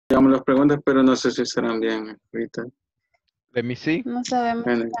Digamos las preguntas, pero no sé si serán bien ahorita Let me see. No sabemos.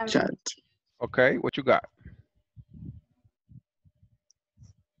 en el chat. Okay, what you got?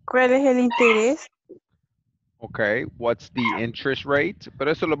 ¿Cuál es el interés? Okay, what's the interest rate?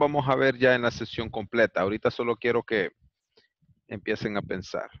 Pero eso lo vamos a ver ya en la sesión completa. Ahorita solo quiero que empiecen a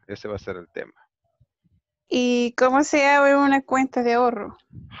pensar. Ese va a ser el tema. ¿Y cómo se abre una cuenta de ahorro?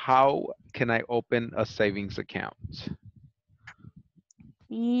 How can I open a savings account?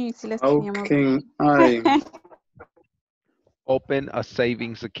 Y si las How teníamos. can I? Open a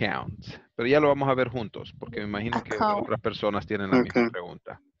savings account. Pero ya lo vamos a ver juntos, porque me imagino que Account. otras personas tienen la misma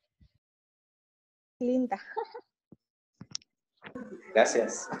pregunta. Linda.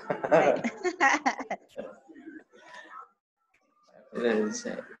 Gracias.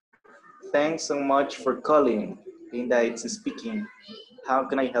 Thanks so much for calling. Linda is speaking. How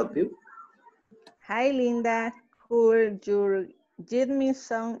can I help you? Hi, Linda. Could you give me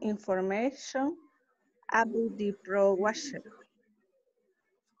some information about the Pro Washer?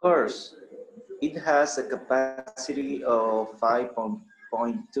 Of course. It has a capacity of 5.2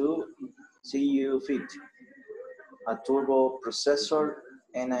 cu feet, a turbo processor,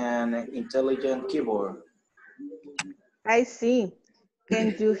 and an intelligent keyboard. I see.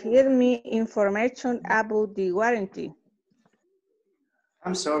 Can you hear me information about the warranty?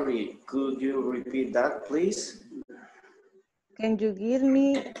 I'm sorry, could you repeat that, please? Can you give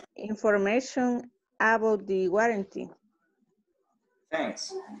me information about the warranty?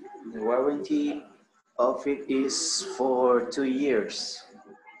 Thanks. The warranty of it is for 2 years.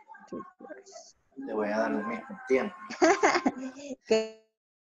 2 years. Le voy a dar el mismo tiempo.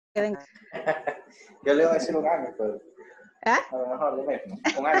 Yo le voy a decir un año, pero ¿Ah? a lo mejor lo mismo.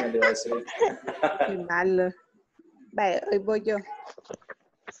 Un año le voy a decir. Qué malo. Vale, hoy voy yo.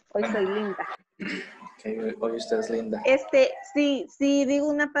 Hoy soy Linda. Okay, hoy usted es Linda. Si digo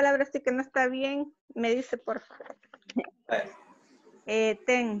una palabra así que no está bien, me dice por favor.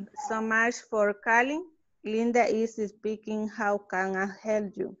 Thanks so much for calling. Linda is speaking. How can I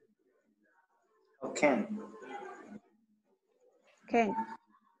help you? Okay. Ken.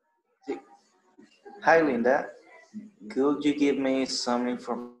 Hi, Linda. Could you give me some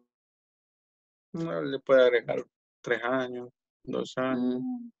information? No, le puede agregar 3 años, 2 años.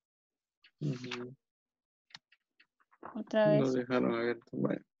 Otra vez. Lo dejaron abierto.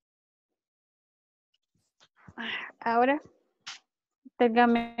 Bueno. Ahora,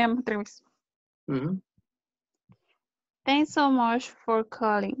 tengamos otra vez. Thanks so much for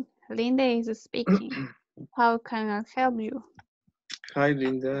calling. Linda is speaking. How can I help you? Hi,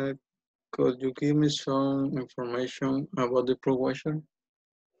 Linda. Could you give me some information about the Pro Washer?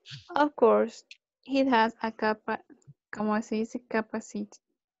 Of course, it has a ¿cómo se dice?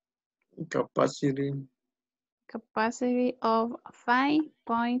 Capacity of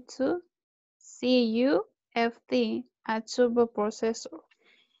 5.2 CUFT, a turbo processor,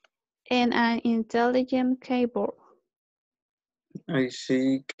 and an intelligent keyboard. I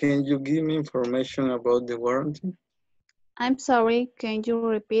see. Can you give me information about the warranty? I'm sorry, can you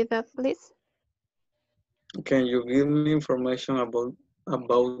repeat that, please? Can you give me information about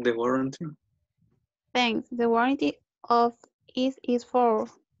the warranty? Thanks. The warranty of it is for.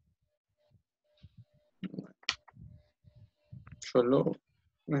 Solo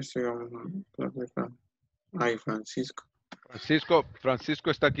vamos a platicar. Ay, Francisco. Francisco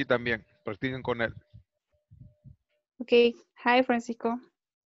está aquí también. Practiquen con él. Okay. Hi, Francisco.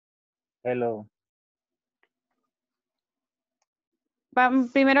 Hello.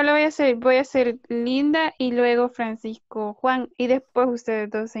 Primero voy a hacer Linda y luego Francisco Juan y después ustedes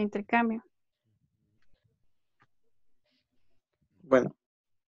dos se intercambian. Bueno.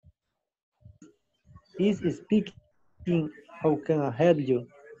 He's speaking. How can I help you?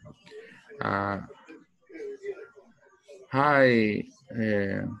 Hi,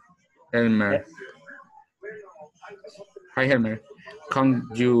 Elmer. Hi, Elmer. Can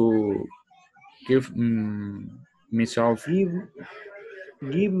you give me some?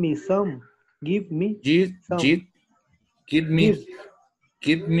 Give me some.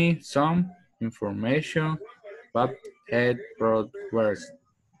 Give me some information about head broadwares.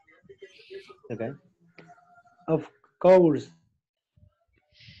 Okay. Of course.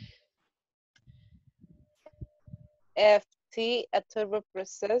 FT, a turbo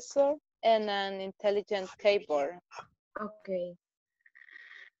processor, and an intelligent keyboard. Okay.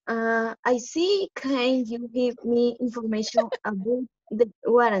 I see. Can you give me information about the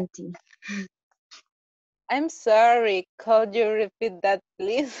warranty? I'm sorry. Could you repeat that,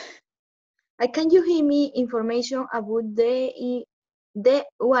 please? Can you give me information about the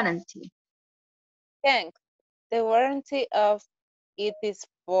warranty? Thanks. The warranty of It is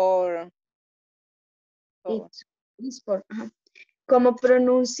for. It's for, ajá. ¿Cómo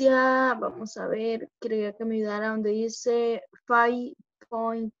pronuncia? Vamos a ver, quería que me ayudara donde dice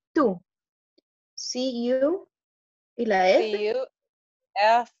 5.2. CU y la F.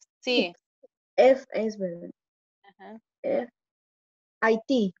 C-U-F-T. F es verdad. Ajá. F,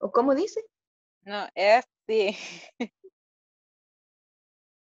 IT. ¿O cómo dice? No, F-T.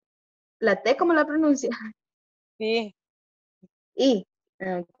 ¿La T cómo la pronuncia? Sí. I.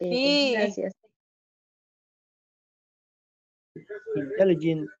 Ok, Sí. gracias.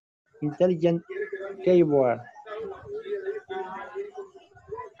 Intelligent keyboard.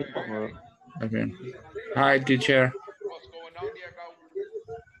 Okay. Hi, teacher.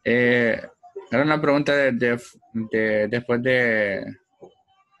 Era una pregunta después de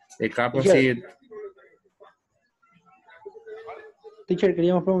Capacit. Teacher,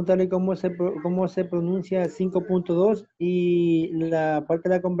 queríamos preguntarle cómo se pronuncia 5.2 y la parte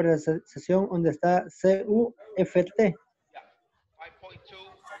de la conversación donde está CUFT.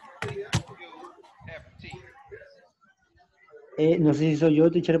 No sé si soy yo,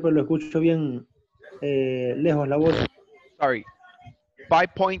 teacher, pero lo escucho bien lejos la voz. Sorry.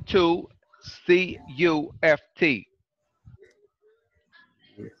 5.2 CUFT.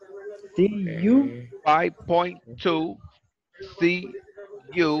 CU 5.2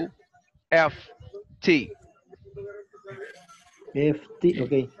 CUFT. FT,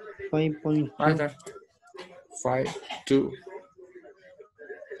 ok. 5.2. 5.2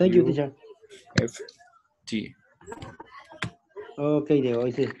 Thank you, teacher. FT. Ok, Diego,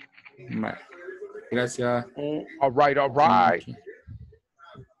 hoy sí. Vale. Gracias. All right, all right.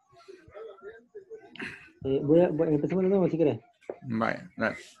 Empecemos de nuevo si querés. Vale,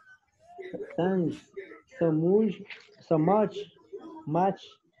 dale. Thanks so much.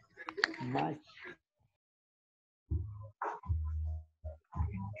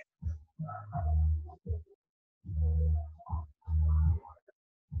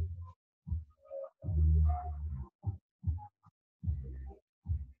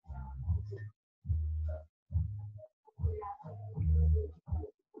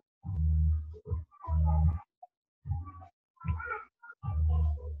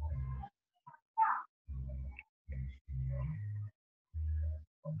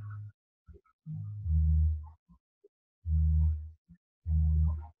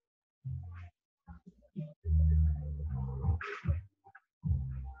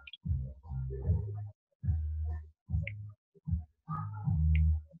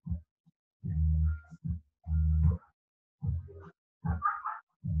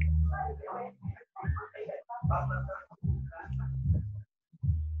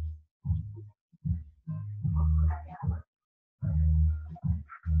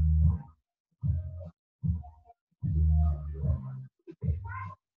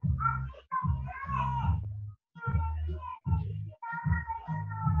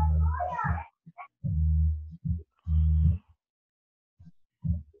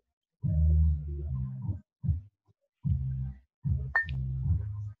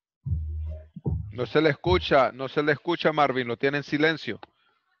 No se le escucha, Marvin, lo tiene en silencio.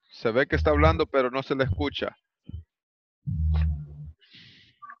 Se ve que está hablando, pero no se le escucha.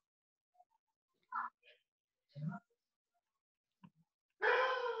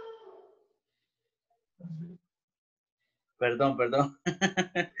 Perdón.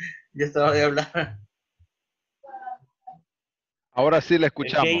 Yo estaba de hablar. Ahora sí le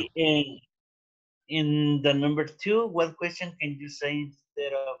escuchamos. Okay, in the number 2, what question can you say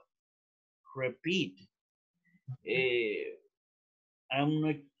instead of repeat? I'm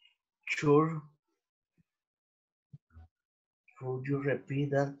not sure. Could you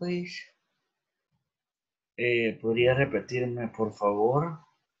repeat that, please? ¿Podría repetirme, por favor?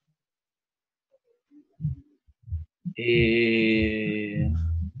 ¿Qué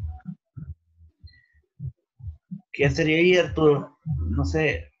sería ahí, Arturo? No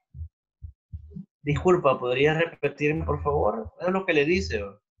sé. Disculpa, ¿podría repetirme, por favor? Es lo que le dice.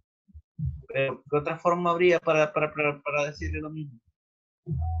 Pero, ¿qué otra forma habría para decirle lo mismo?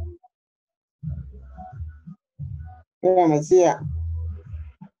 Pero me decía,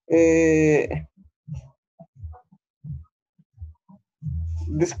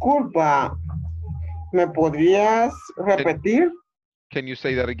 disculpa, ¿me podrías repetir? Can you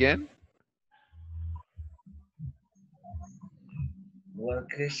say that again? What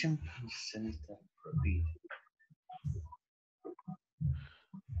question? Repeat.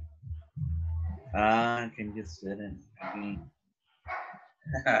 Can you say it again?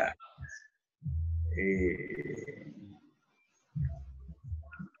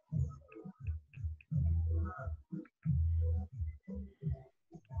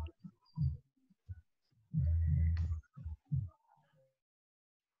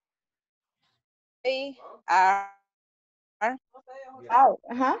 They are Oh,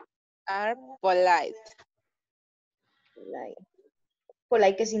 ajá. are polite. Polite.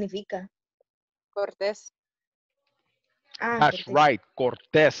 Polite, ¿qué significa? Cortés. Ah, That's cortés. right,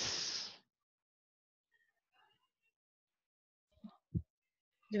 Cortés.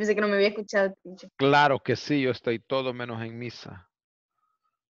 Yo pensé que no me había escuchado. Claro que sí, yo estoy todo menos en misa.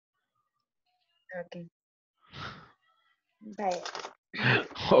 Ok. Vaya.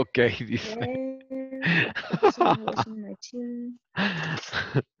 Ok, dice.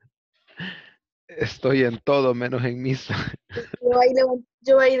 Estoy en todo menos en misa.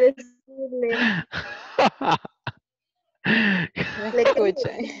 Yo ahí decirle, Me le creo,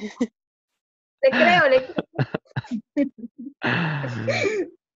 escuchan. le creo, le creo.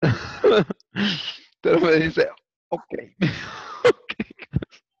 Pero me dice, ok.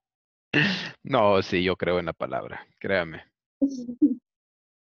 No, sí, yo creo en la palabra, créame.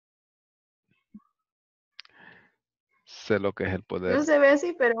 Sé lo que es el poder. No se ve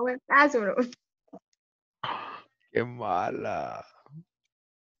así, pero bueno. Ah, seguro. Qué mala.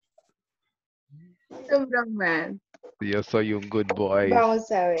 Son bromas. Yo soy un good boy.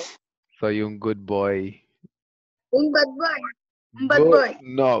 Vamos a ver. Soy un good boy. Un bad boy. Un bad Good, boy.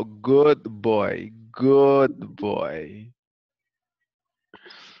 no, good boy. Good boy.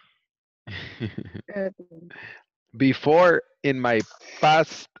 Before, in my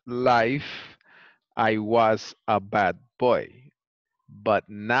past life, I was a bad boy. But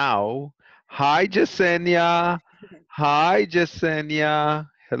now, hi, Jasenia. Hi, Jasenia.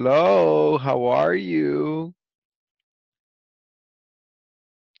 Hello, how are you?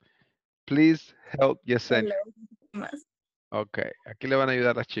 Please help Yesenia. Ok, aquí le van a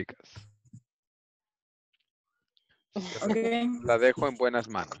ayudar las chicas. Okay. La dejo en buenas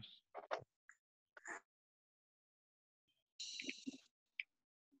manos.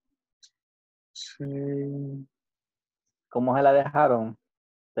 Sí. ¿Cómo se la dejaron?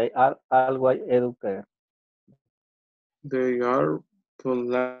 They are always educated. They are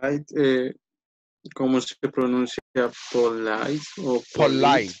polite. ¿Cómo se pronuncia polite o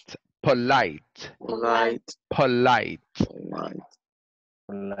police? Polite. Polite. Polite. Polite.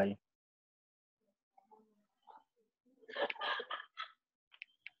 Like,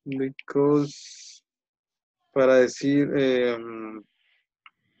 Because, para decir,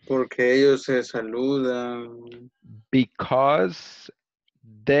 porque ellos se saludan. Because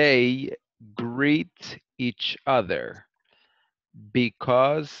they greet each other.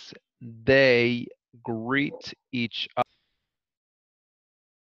 Because they greet each other.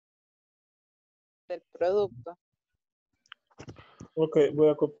 Del producto. Ok, voy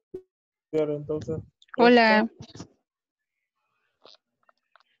a copiar entonces. Hola.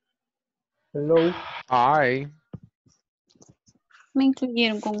 Hello. Hi. Me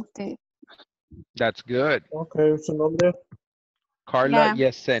incluyeron con ustedes. That's good. Ok, su nombre. Carla Ya.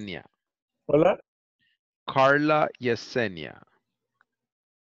 Yesenia. Hola. Carla Yesenia.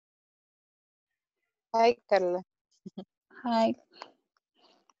 Hi, Carla. Hi.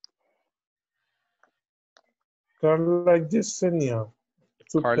 Carla Yesenia.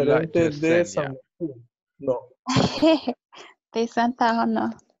 Carla Subgerente de Yesenia. San Martín. No. De Santa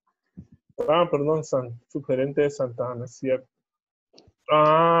Ana. Ah, perdón, subgerente de Santa Ana, cierto.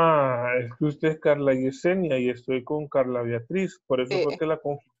 Ah, es que usted es Carla Yesenia y estoy con Carla Beatriz. Por eso fue que la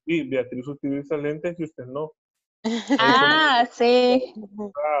confundí. Beatriz utiliza lentes y usted no. Ah, sí.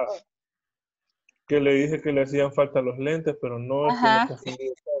 Ah, que le dije que le hacían falta los lentes, pero no, es que me Ajá.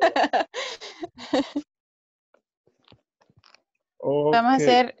 confundí. Vamos a Ok.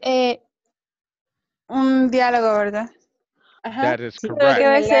 hacer un diálogo, ¿verdad? Ajá. That is Pero que va a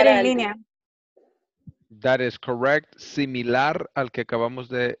correct. ser en línea. That is correct. Similar al que acabamos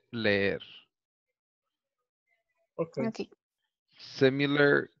de leer. Okay. Okay.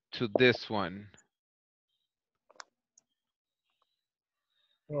 Similar to this one.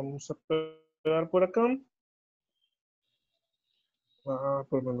 Vamos a pegar por acá. Ah,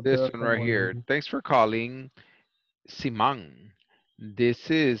 pues me lo This pega one right como here. en- Thanks for calling Simang. This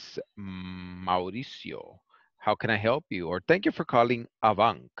is Mauricio. How can I help you? Or thank you for calling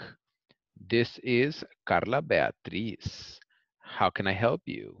Avanc. This is Carla Beatriz. How can I help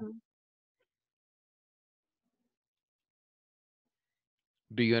you?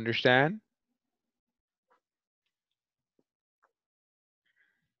 Do you understand?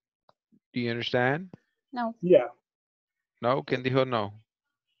 Do you understand? No. Yeah. No, ¿quién dijo no?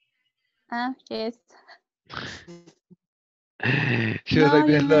 Ah, yes. She was like No,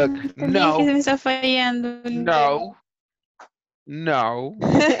 yo this, no look. entendí que se No, me está fallando el internet. no, no.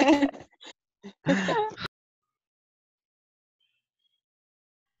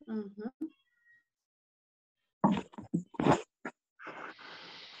 Ujú.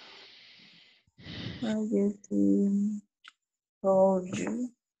 Told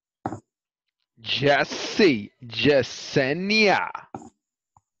you. Jesse, Yesenia.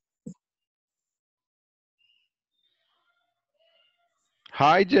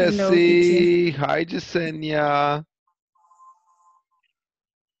 Hi, Hello, teacher. Jesse. Hi, Yesenia.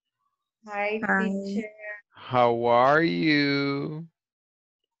 Hi, Hi. teacher. How are you?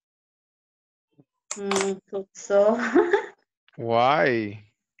 So, Why?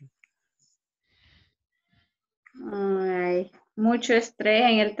 ay, mucho estrés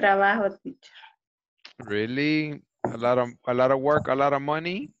en el trabajo, teacher. Really? A lot of work, a lot of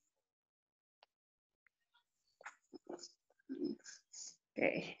money?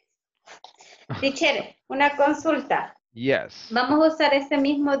 Okay. Teacher, una consulta. Yes. Vamos a usar ese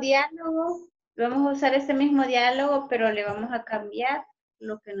mismo diálogo, pero le vamos a cambiar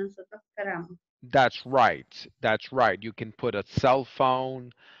lo que nosotros queramos. That's right. That's right. You can put a cell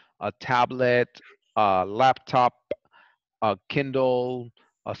phone, a tablet, a laptop, a Kindle,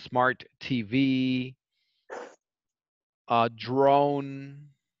 a smart TV, a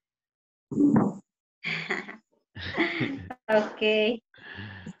drone. Okay.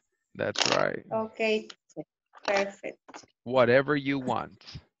 That's right. Okay. Perfect. Whatever you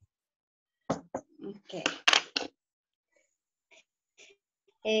want. Okay.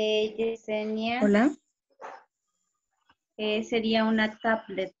 Yesenia. Hola. Sería una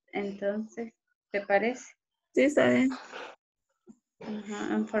tablet, entonces, ¿te parece? Sí, está bien.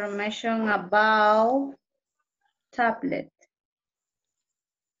 Information about tablet.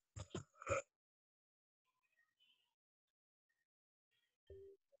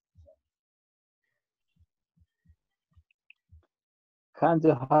 Can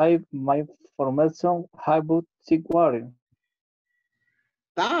you hide my information about security?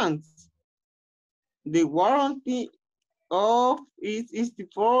 Thanks. The warranty of it is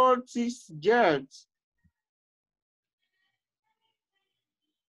for 6 years.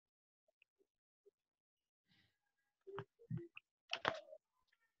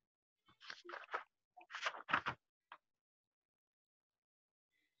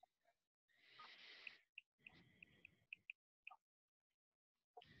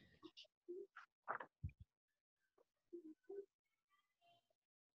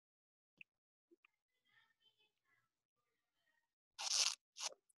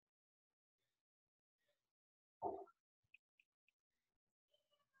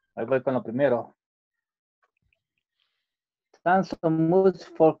 Ahí voy con lo primero. Thanks so much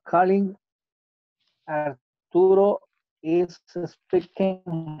for calling. Arturo is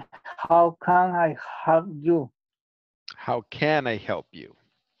speaking. How can I help you? How can I help you?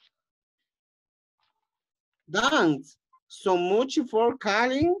 Thanks so much for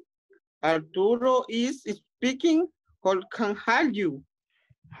calling. Arturo is speaking. How can I help you?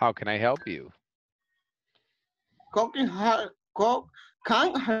 How can I help you?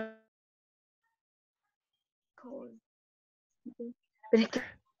 Can Pero es que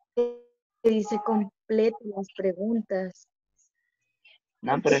dice completo las preguntas.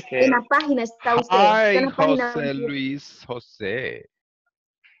 No, pero es En que la página está usted. Está Hi, en la página. Jose Luis Jose.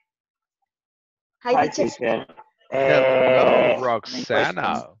 Hi, hi, teacher. teacher. Hello, My question.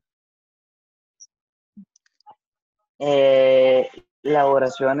 Roxana. La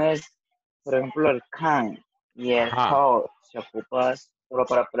oración es, por ejemplo, el can y el Ajá. how se ocupa solo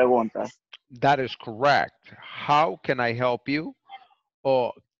para preguntas. That is correct. How can I help you?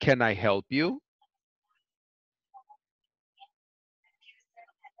 Or can I help you?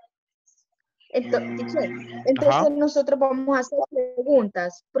 Entonces nosotros vamos a hacer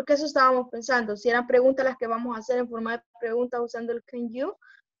preguntas, porque eso estábamos pensando, si eran preguntas las que vamos a hacer en forma de preguntas usando el can you,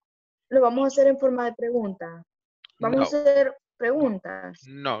 lo vamos a hacer en forma de pregunta. Vamos a hacer preguntas.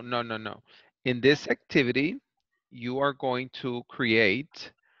 No. In this activity, you are going to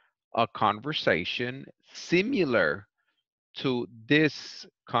create a conversation similar to this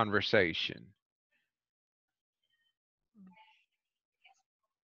conversation.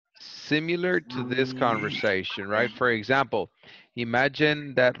 Similar to this conversation, right? For example,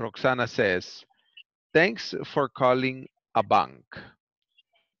 imagine that Roxana says, thanks for calling a bank.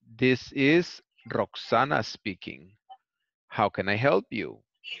 This is Roxana speaking. How can I help you?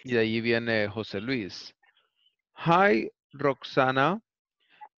 Y de ahí viene José Luis. Hi, Roxana.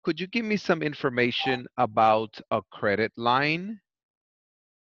 Could you give me some information about a credit line?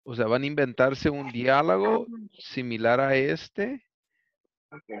 O sea, van a inventarse un diálogo similar a este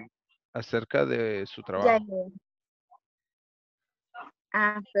acerca de su trabajo.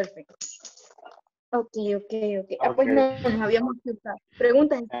 Perfecto. Ok. Pues no, nos habíamos quedado.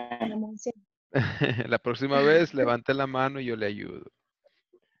 Preguntas. La próxima vez levante la mano y yo le ayudo.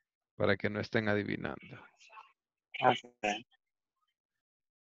 para que no estén adivinando. Okay.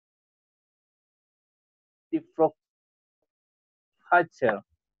 The frog hatcher.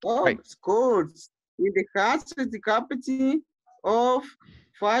 Oh, Right. of course. In the house is the capacity of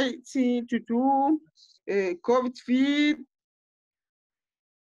fighting to do COVID feed.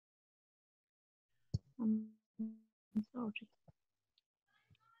 I'm sorry.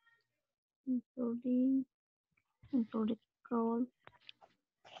 I'm sorry. I'm sorry. Call.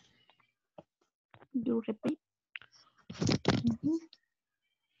 You repeat. Mhm.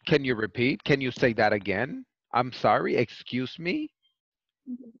 Can you repeat? Can you say that again? I'm sorry, excuse me?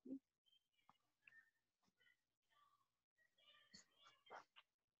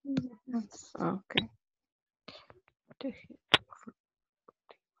 Okay.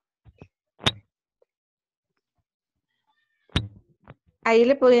 Ahí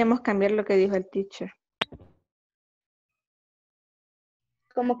le podríamos cambiar lo que dijo el teacher.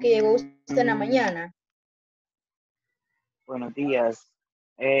 Como que llegó usted en la mañana. Buenos días.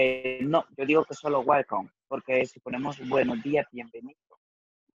 No, yo digo que solo welcome, porque si ponemos buenos días, bienvenido,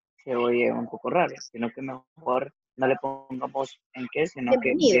 se oye un poco raro, sino que mejor no le pongamos en qué, sino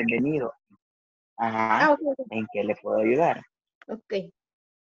que Bienvenido. bienvenido. Ajá. Ah, ok, ok. ¿En qué le puedo ayudar? Ok.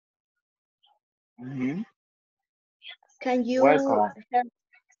 Ujú. Can you Welcome. help?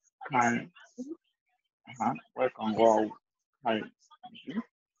 Can- Ajá. Welcome. Wow. Hi. Ujú.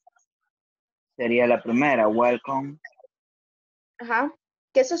 Sería la primera. Welcome. Ajá.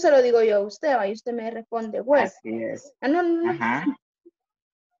 Que eso se lo digo yo a usted, y usted me responde, well. Así es. Ah, no, no, no. Ajá.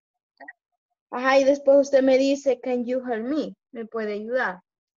 Ajá, y después usted me dice, can you help me? ¿Me puede ayudar?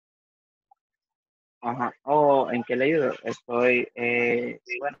 Ajá. Oh, ¿en qué le ayudo? Estoy,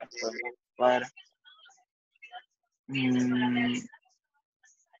 bueno, podemos ocupar, permítame,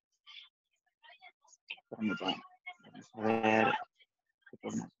 vamos a ver qué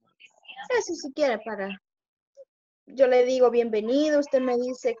podemos hacer. Eso si quiere para. Yo le digo bienvenido, usted me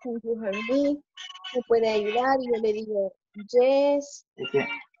dice, can you help me? ¿Me puede ayudar? Y yo le digo, yes. Es que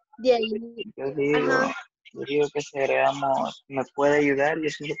De ahí, ajá. yo digo que si agregamos, me puede ayudar, yo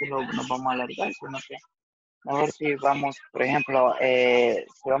siento que nos vamos a alargar, sino que mejor si vamos, por ejemplo,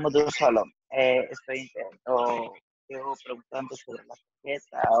 si vamos de un solo, o yo preguntando sobre la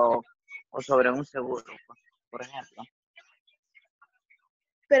tarjeta o sobre un seguro, por ejemplo.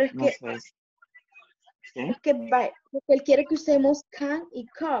 Pero es No que, sé. ¿Sí? es que porque él quiere que usemos can y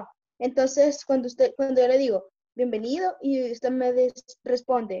can. Entonces, cuando yo le digo bienvenido y usted me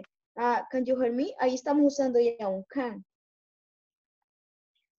responde, can you help me? Ahí estamos usando ya un can.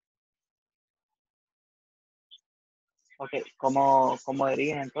 Ok, ¿cómo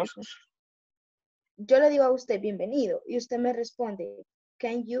dirían entonces? Yo le digo a usted bienvenido y usted me responde,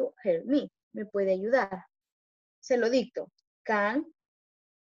 can you help me? ¿Me puede ayudar? Se lo dicto. Can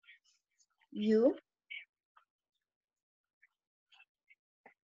you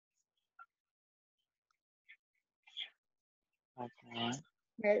Okay.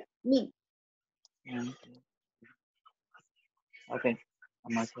 help me? Ok,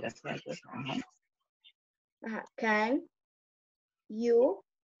 vamos a hacer así entonces. Ajá. Ajá. Can you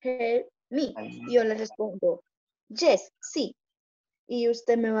help me? Y yo le respondo, yes, sí. Y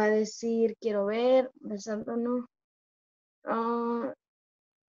usted me va a decir, quiero ver, pensando, no.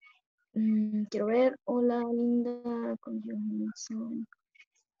 Quiero ver, hola, linda.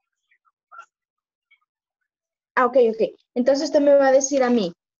 Ok, ok. Entonces usted me va a decir a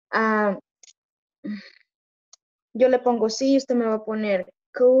mí, yo le pongo sí, usted me va a poner,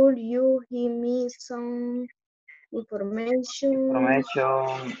 could you give me some information?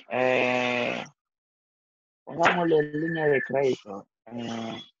 Information, pongámosle línea de crédito,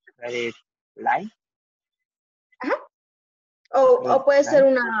 credit line. Ajá. O puede ser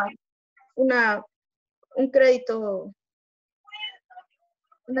Line. un crédito,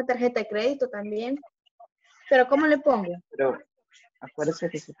 una tarjeta de crédito también. Pero ¿cómo le pongo? Pero acuérdese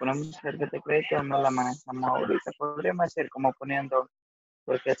que si ponemos tarjeta de crédito no la manejamos ahorita. Podríamos hacer como poniendo,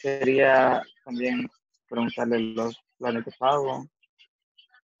 porque sería también preguntarle los planes de pago.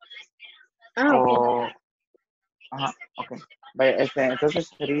 Ok. O, ajá, ok. Vaya, entonces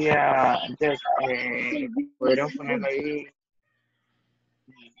sería, entonces, podríamos ponerlo ahí.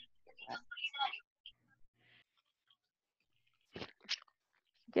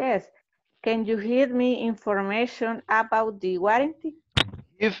 Yes. Can you give me information about the warranty?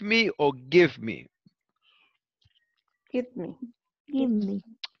 Give me or give me? Give me. Give me.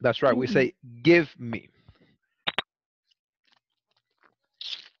 That's right, we say give me.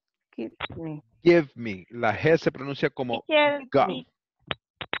 Give me. Give me. La G se pronuncia como Teacher, ga. me.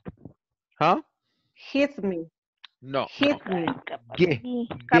 ¿Ah? Give me. No, Hit no. me.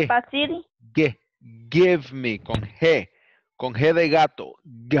 Capacity. Give me con G. Con G de gato.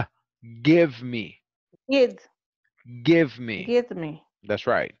 Give me. Give. Give me. Give me. That's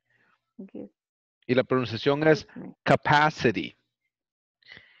right. Give, Y la pronunciación es give me. capacity.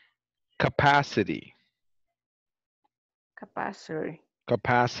 Capacity. Capacity.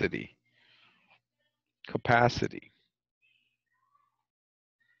 Capacity. Capacity.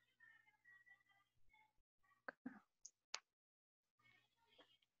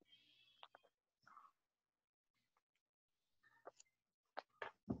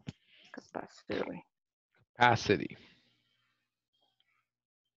 Capacity. Capacity.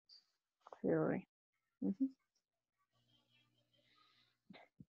 Theory. Mhm.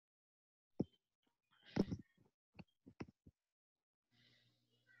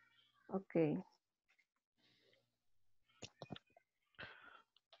 Okay.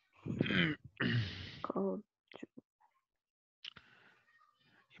 Code.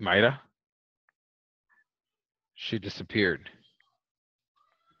 Mayra? She disappeared.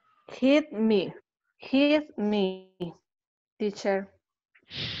 Hit me. Hit me. Teacher.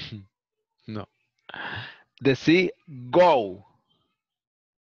 No. Decí go.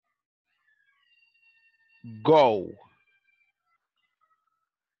 Go.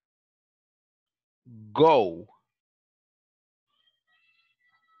 Go.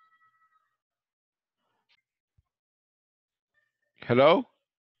 Hello?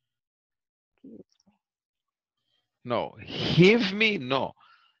 No. Give me? No.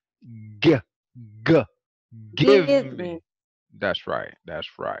 G. G. Give Give me. me. That's right. That's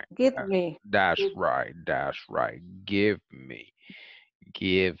right. Give me. That's right. That's right. Give me.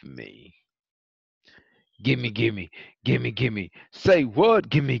 Give me. Gimme, gimme, gimme, gimme. Say what?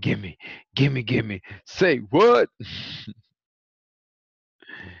 Gimme, gimme, gimme, gimme. Say what?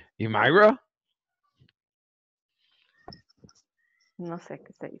 ¿Y Myra? No sé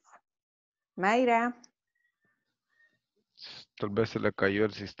qué se hizo. Mayra. Tal vez se le cayó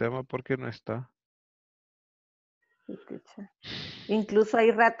el sistema porque no está. Sí, teacher. Incluso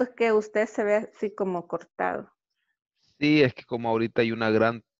hay ratos que usted se ve así como cortado. Sí, es que como ahorita hay una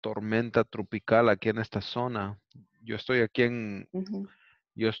gran tormenta tropical aquí en esta zona. Yo estoy aquí en, Ujú.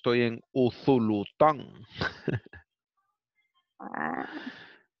 yo estoy en Uzulután. Ah,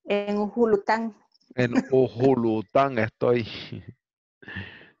 en Ujulután. En Ujulután estoy.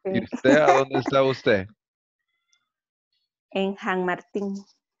 ¿Y Sí. usted a dónde está usted? En San Martín.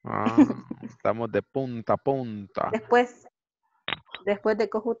 Ah, estamos de punta a punta. Después de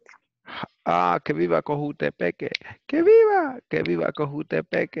Cojute. Ah, que viva Cojutepeque. Que viva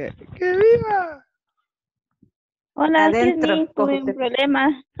Cojutepeque. Que viva. Hola, excuse Adentro, me, tuve un Cojute.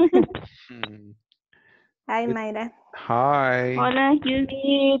 problema. Hmm. Ay, Mayra. Hi. Hola, excuse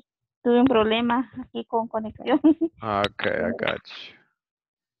me, tuve un problema aquí con conexión. Okay, I got you.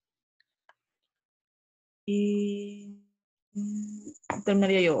 Y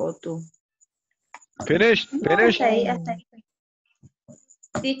terminaría yo o tú. Finished? No, Finished? hasta ahí.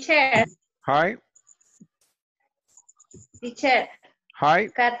 Teacher, Hi. teacher, Hi.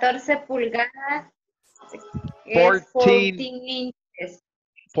 14 pulgadas es 14, 14 inches.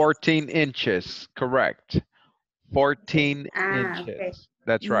 14 inches. Correct. 14 Ah, ok. inches.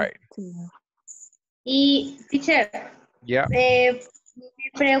 That's right. Y, teacher, Yeah. me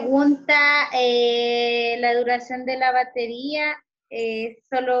pregunta la duración de la batería,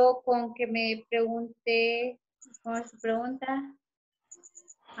 solo con que me pregunte, ¿cómo es su pregunta?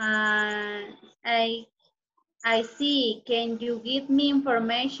 I see. Can you give me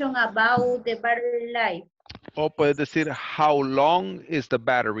information about the battery life? O puedes decir, how long is the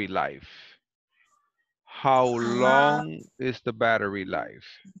battery life? How long is the battery life?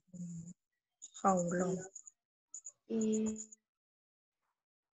 How long?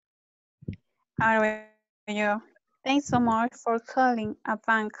 Ahora yo. Thanks so much for calling a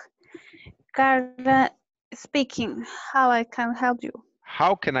bank. Carla speaking. How I can help you?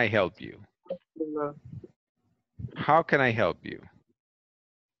 How can I help you? How can I help you?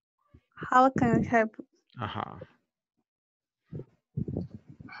 How can I help you? Uh-huh.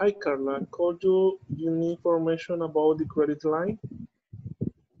 Hi, Carla. Could you give me information about the credit line?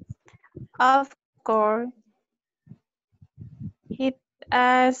 Of course. It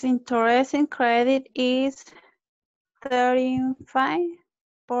as interest in credit is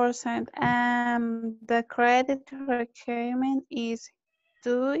 35%, and the credit requirement is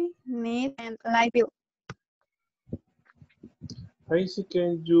due, need, and liability. I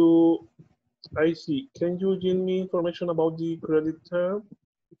see. Can you give me information about the credit term?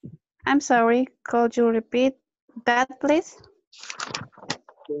 I'm sorry, could you repeat that, please?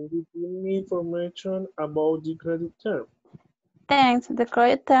 Can you give me information about the credit term? Thanks. The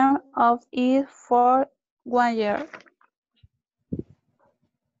credit term of is for 1 year.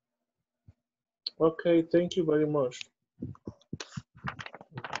 Okay, thank you very much.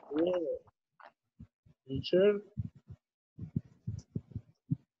 Yeah. Teacher,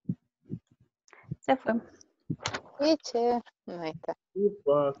 Se fue. Teacher. Ahí está.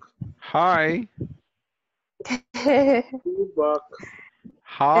 feedback, Hi. feedback.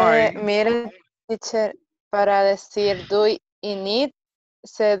 Hi. Mire, teacher, para decir do y need,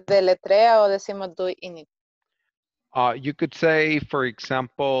 ¿se deletrea o decimos do y need? You could say, for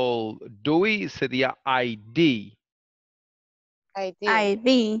example, DUI sería ID. ID.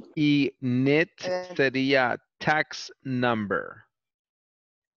 ID. Y NIT sería tax number.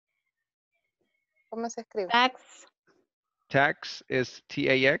 ¿Cómo se escribe? Tax. Tax is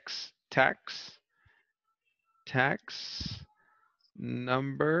TAX. Tax. Tax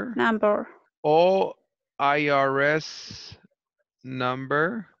number. Number. O IRS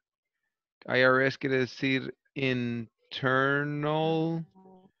number. IRS quiere decir Internal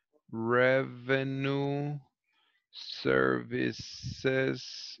Revenue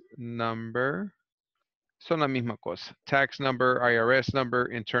Services Number. Son la misma cosa. Tax number, IRS number,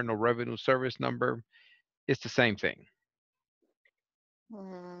 Internal Revenue Service number. It's the same thing.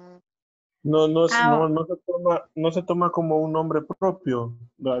 Mm, No, no, Ah. no se toma como un nombre propio.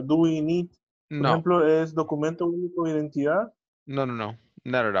 La do we need, por No, ejemplo, es documento único de identidad. no,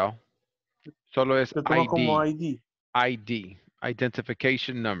 not at all. Solo es Se toma como ID. ID. ID,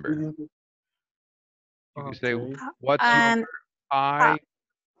 identification number. You can say, Okay. what's And your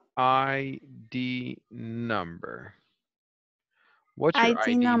ID number? What's your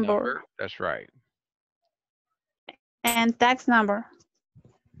ID ID number. number? That's right. And tax number.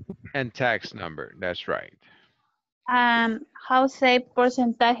 And tax number. That's right. How say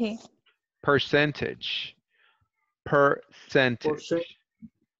percentage? Percentage. Percentage.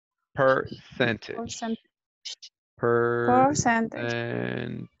 Percentage. Percentage.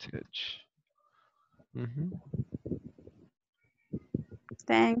 Percentage. Mhm.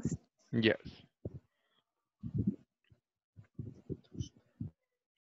 Thanks. Yes.